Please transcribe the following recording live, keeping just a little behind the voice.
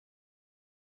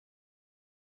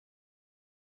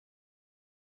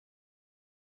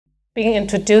being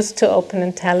introduced to open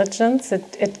intelligence,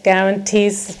 it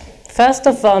guarantees, first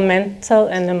of all, mental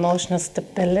and emotional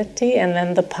stability, and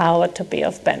then the power to be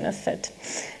of benefit.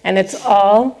 And it's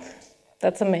all,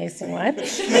 that's amazing, right?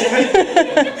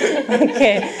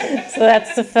 Okay, so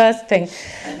that's the first thing.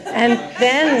 And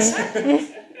then,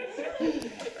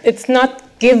 it's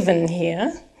not given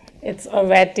here, it's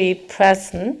already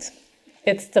present.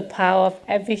 It's the power of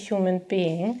every human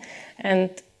being. And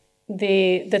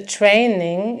the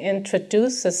training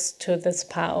introduces to this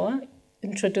power,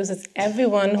 introduces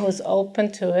everyone who's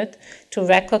open to it to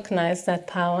recognize that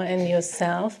power in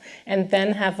yourself, and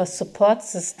then have a support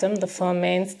system, the four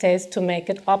mainstays, to make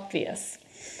it obvious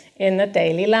in a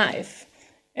daily life.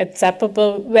 It's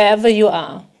applicable wherever you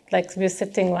are. Like we're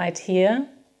sitting right here,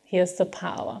 here's the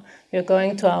power. We're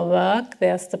going to our work,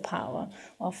 there's the power.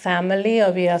 Or family,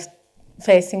 or we are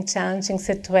facing challenging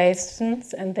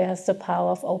situations, and there's the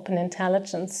power of open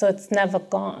intelligence. So it's never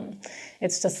gone.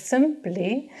 It's just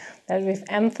simply that we've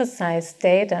emphasized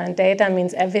data, and data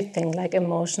means everything, like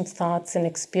emotions, thoughts, and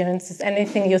experiences,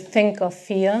 anything you think or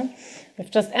feel.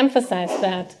 We've just emphasized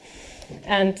that.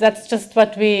 And that's just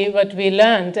what we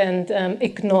learned, and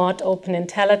ignored open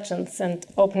intelligence. And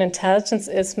open intelligence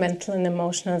is mental and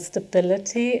emotional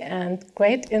stability, and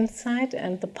great insight,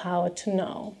 and the power to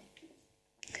know.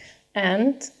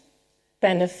 And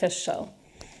beneficial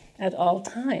at all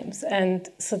times. And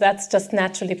so that's just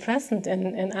naturally present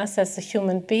in us as a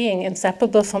human being,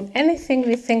 inseparable from anything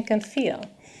we think and feel.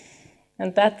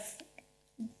 And that's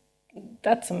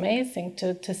amazing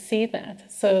to see that.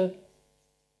 So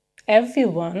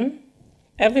everyone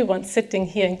sitting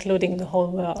here, including the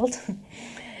whole world,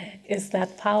 is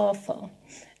that powerful.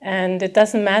 And it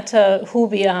doesn't matter who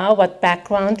we are, what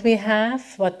background we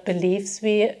have, what beliefs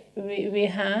we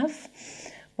have,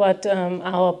 what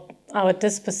our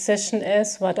disposition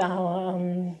is, what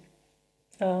our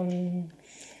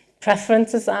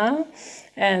preferences are,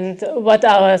 and what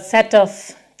our set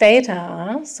of data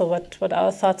are, so what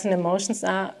our thoughts and emotions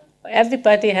are.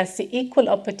 Everybody has the equal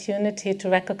opportunity to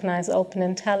recognize open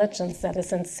intelligence that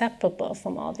is inseparable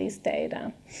from all these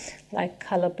data, like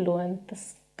color blue in the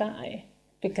sky.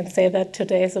 We can say that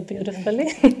today so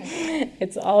beautifully.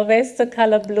 It's always the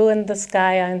color blue and the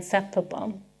sky are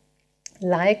inseparable,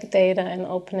 like data and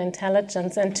open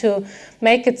intelligence. And to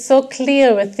make it so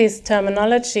clear with this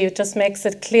terminology, it just makes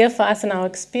it clear for us in our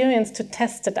experience to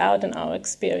test it out in our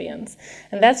experience.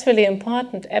 And that's really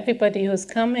important. Everybody who's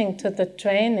coming to the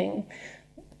training,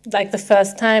 like the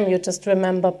first time, you just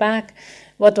remember back,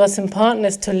 what was important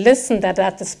is to listen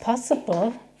that is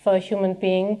possible for a human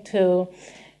being to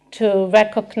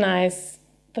recognize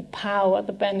the power,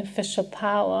 the beneficial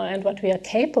power, and what we are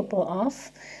capable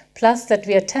of, plus that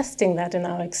we are testing that in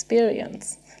our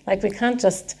experience. Like we can't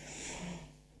just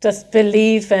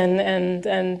believe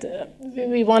and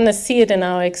we want to see it in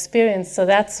our experience. So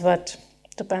that's what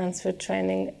the Balanced View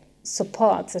training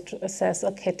supports. It says,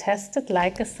 okay, test it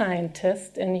like a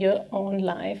scientist in your own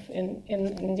life,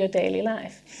 in your daily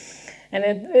life. And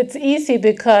it's easy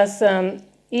because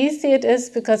easy it is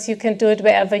because you can do it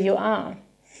wherever you are,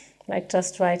 like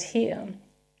just right here.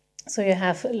 So you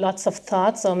have lots of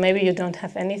thoughts, or maybe you don't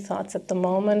have any thoughts at the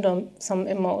moment, or some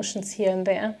emotions here and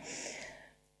there,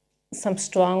 some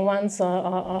strong ones,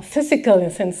 or physical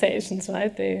sensations,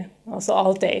 right? They also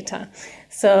all data.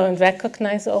 So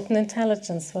recognize open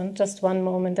intelligence, just one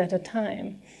moment at a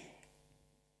time,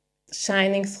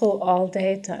 shining through all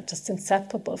data, just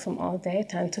inseparable from all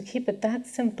data. And to keep it that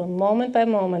simple, moment by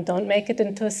moment, don't make it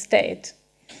into a state,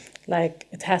 like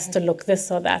it has to look this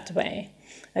or that way.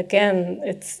 Again,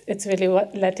 it's really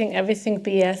letting everything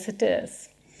be as it is.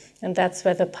 And that's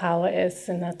where the power is,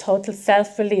 in a total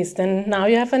self-release. Then now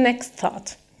you have a next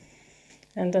thought,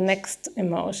 and the next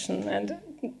emotion. And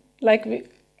like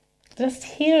just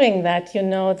hearing that, you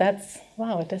know, that's,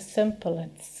 wow, it is simple.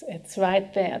 It's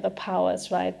right there. The power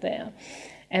is right there.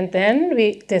 And then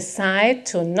we decide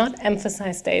to not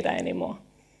emphasize data anymore.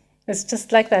 It's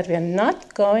just like that. We are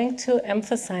not going to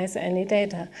emphasize any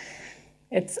data.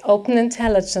 It's open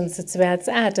intelligence. It's where it's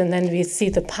at. And then we see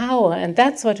the power. And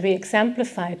that's what we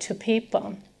exemplify to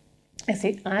people. I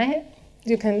see,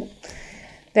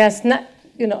 there's not,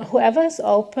 you know, whoever is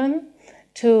open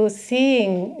to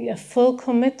seeing a full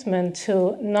commitment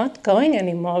to not going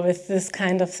anymore with this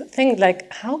kind of thing.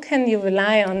 Like, how can you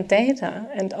rely on data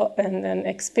and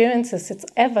experiences? It's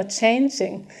ever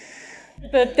changing.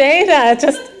 The data are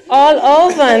just all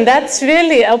over, and that's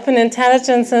really open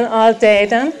intelligence and all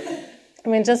data. I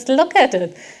mean, just look at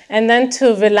it. And then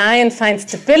to rely and find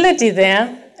stability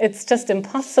there, it's just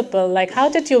impossible. Like, how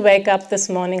did you wake up this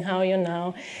morning? How are you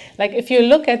now? Like, if you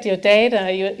look at your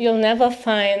data, you'll never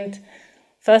find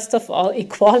first of all,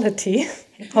 equality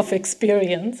of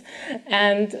experience,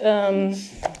 and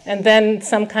then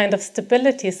some kind of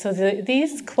stability. So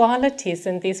these qualities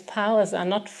and these powers are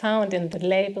not found in the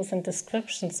labels and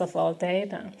descriptions of all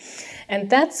data. And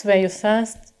that's where you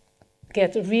first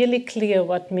get really clear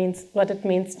what it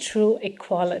means true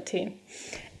equality.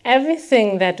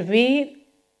 Everything that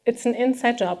it's an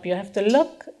inside job. You have to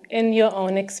look in your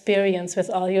own experience with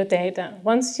all your data.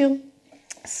 Once you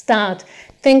start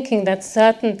thinking that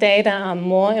certain data are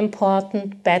more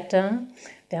important, better,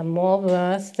 they're more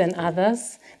worth than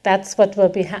others, that's what will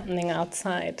be happening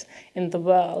outside in the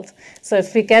world. So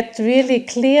if we get really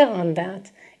clear on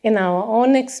that in our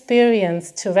own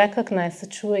experience, to recognize the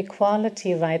true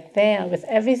equality right there with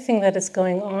everything that is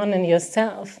going on in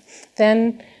yourself,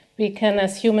 then we can,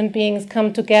 as human beings,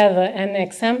 come together and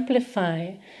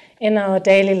exemplify in our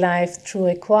daily life true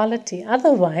equality.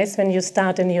 Otherwise, when you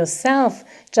start in yourself,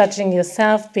 judging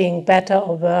yourself being better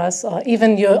or worse, or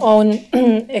even your own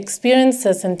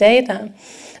experiences and data,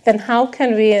 then how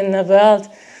can we in the world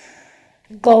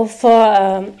go for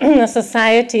a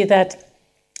society that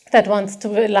wants to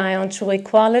rely on true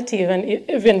equality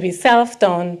when we self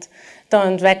don't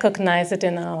recognize it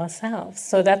in ourselves?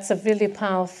 So that's a really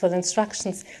powerful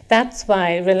instructions. That's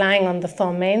why relying on the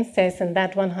four mainstays and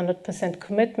that 100%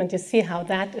 commitment, you see how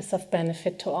that is of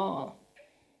benefit to all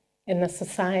in a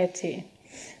society.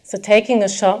 So taking a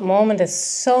short moment is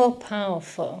so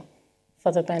powerful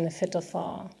for the benefit of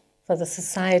all, for the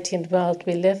society and world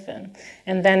we live in.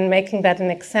 And then making that an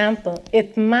example,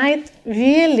 it might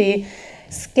really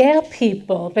scare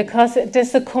people because it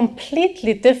is a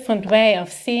completely different way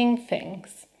of seeing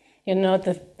things. You know,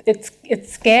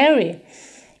 it's scary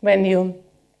when you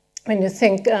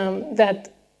think that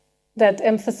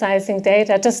emphasizing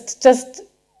data,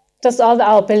 just all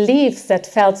our beliefs that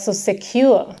felt so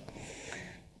secure.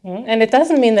 And it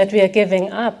doesn't mean that we are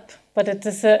giving up, but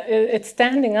it's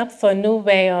standing up for a new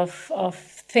way of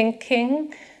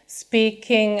thinking,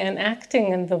 speaking, and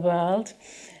acting in the world,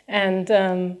 and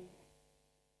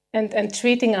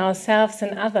treating ourselves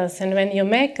and others. And when you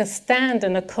make a stand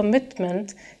and a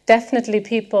commitment, definitely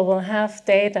people will have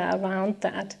data around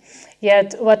that.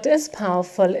 Yet what is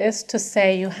powerful is to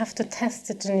say you have to test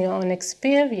it in your own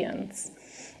experience.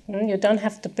 You don't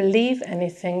have to believe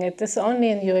anything. It is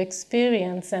only in your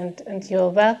experience, and you're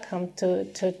welcome to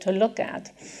look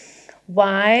at.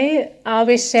 Why are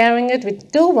we sharing it? We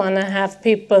do want to have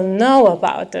people know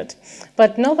about it,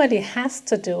 but nobody has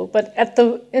to do. But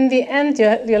in the end,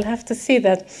 you'll have to see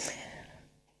that,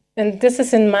 and this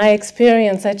is in my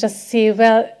experience, I just see,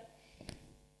 well,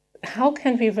 how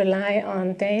can we rely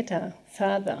on data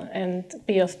further and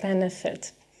be of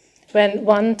benefit? When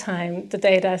one time the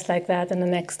data is like that and the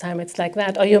next time it's like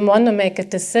that, or you want to make a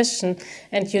decision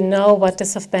and you know what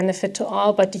is of benefit to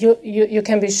all, but you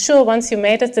can be sure once you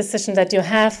made a decision that you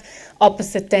have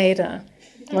opposite data,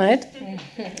 right?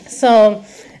 So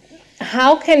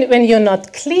how can, when you're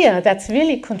not clear, that's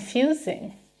really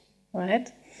confusing, right?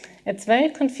 It's very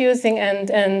confusing,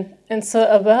 and so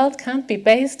a world can't be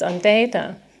based on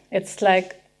data. It's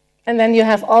like, and then you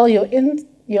have all your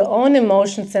own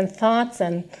emotions and thoughts,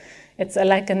 and it's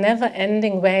like a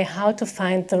never-ending way how to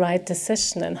find the right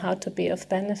decision and how to be of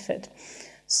benefit.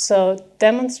 So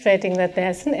demonstrating that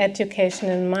there's an education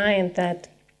in mind that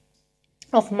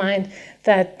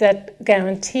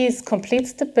guarantees complete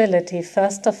stability,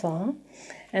 first of all,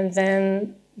 and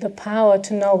then the power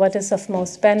to know what is of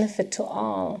most benefit to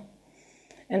all,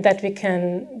 and that we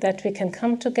can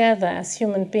come together as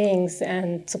human beings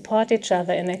and support each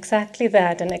other in exactly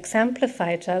that and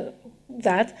exemplify each other.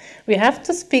 That we have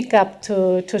to speak up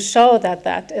to show that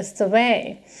that is the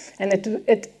way, and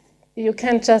you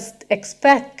can't just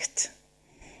expect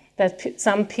that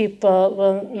some people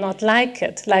will not like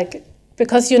it,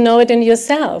 because you know it in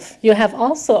yourself. You have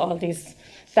also all these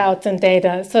doubts and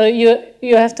data, so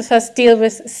you have to first deal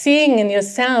with seeing in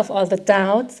yourself all the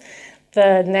doubts,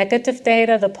 the negative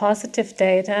data, the positive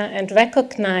data, and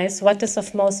recognize what is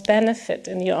of most benefit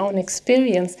in your own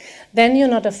experience. Then you're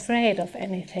not afraid of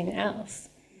anything else.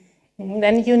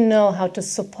 Then you know how to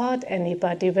support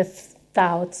anybody with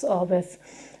doubts or with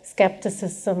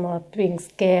skepticism or being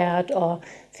scared or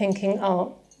thinking,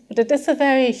 oh, but it is a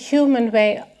very human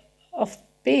way of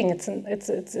being. It's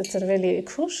a really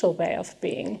crucial way of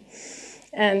being.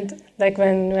 And like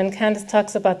when Candice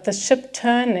talks about the ship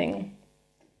turning,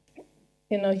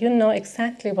 you know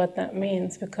exactly what that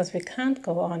means, because we can't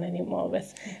go on anymore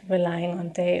with relying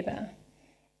on data.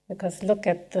 Because look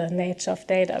at the nature of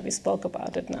data, we spoke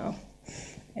about it now,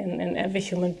 in every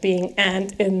human being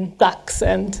and in ducks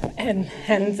and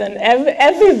hens and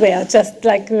everywhere, just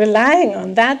like relying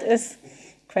on that is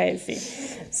crazy.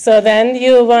 So then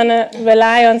you want to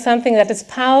rely on something that is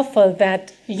powerful,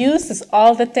 that uses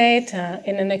all the data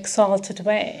in an exalted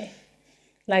way,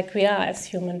 like we are as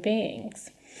human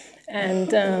beings. And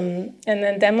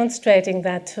then demonstrating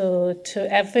that to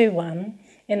everyone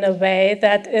in a way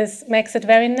that makes it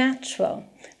very natural.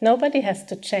 Nobody has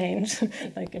to change.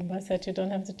 Like Imba said, you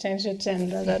don't have to change your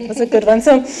gender. That was a good one.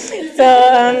 So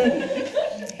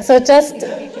just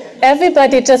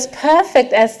everybody just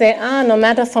perfect as they are, no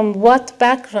matter from what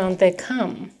background they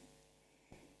come.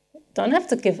 Don't have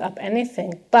to give up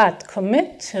anything, but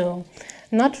commit to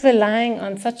not relying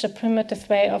on such a primitive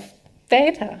way of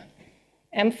data,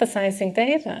 emphasizing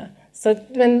data. So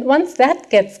once that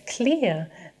gets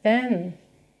clear, then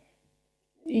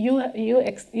you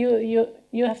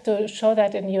have to show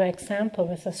that in your example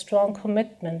with a strong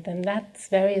commitment, and that's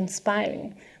very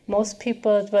inspiring. Most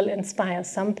people it will inspire.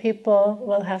 Some people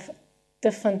will have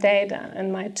different data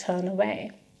and might turn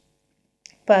away.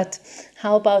 But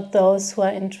how about those who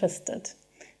are interested?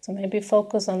 So maybe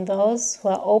focus on those who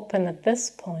are open at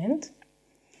this point,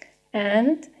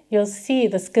 and you'll see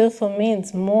the skillful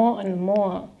means more and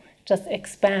more just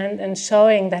expand and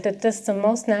showing that it is the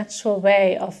most natural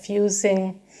way of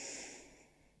using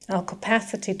our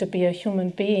capacity to be a human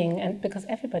being, and because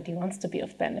everybody wants to be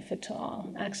of benefit to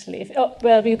all, actually.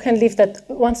 You can leave that,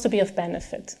 wants to be of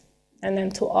benefit. And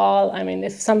then to all, I mean,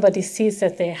 if somebody sees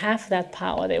that they have that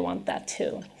power, they want that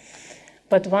too.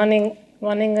 But wanting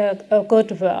a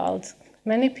good world,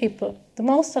 many people,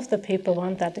 most of the people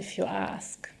want that if you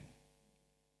ask.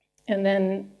 And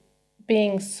then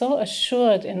being so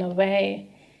assured in a way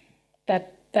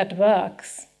that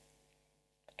works.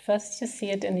 First you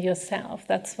see it in yourself.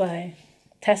 That's why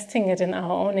testing it in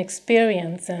our own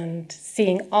experience and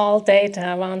seeing all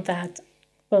data around that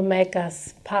will make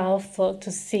us powerful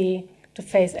to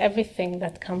face everything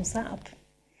that comes up.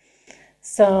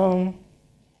 So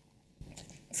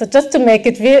just to make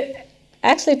it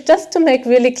just to make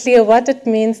really clear what it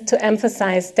means to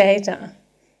emphasize data,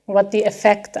 what the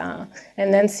effects are,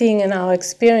 and then seeing in our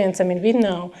experience, I mean, we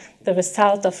know the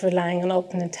result of relying on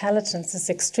open intelligence is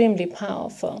extremely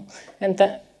powerful, and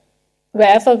that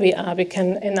wherever we are, we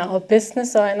can, in our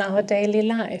business or in our daily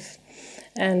life,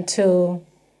 and to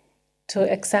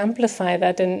exemplify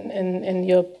that in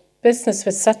your business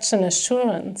with such an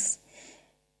assurance,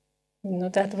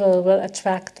 that will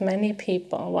attract many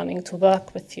people wanting to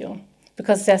work with you,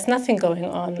 because there's nothing going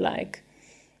on like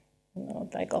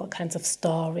all kinds of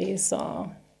stories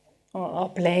or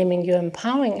blaming. You're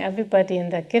empowering everybody in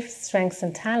their gifts, strengths,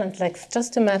 and talents. Like,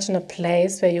 just imagine a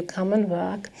place where you come and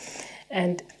work,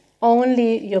 and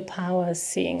only your power is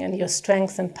seen, and your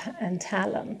strengths and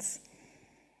talents,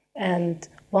 and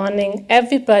wanting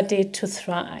everybody to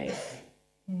thrive.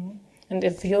 And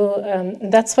if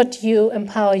that's what you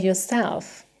empower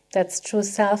yourself. That's true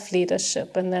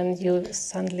self-leadership, and then you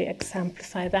suddenly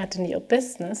exemplify that in your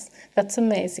business. That's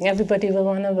amazing. Everybody will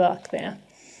want to work there.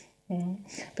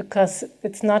 Because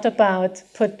it's not about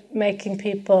making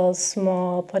people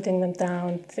small, putting them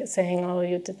down, saying, oh,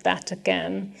 you did that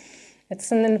again.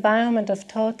 It's an environment of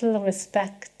total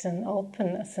respect and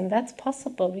openness, and that's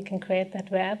possible. We can create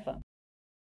that wherever.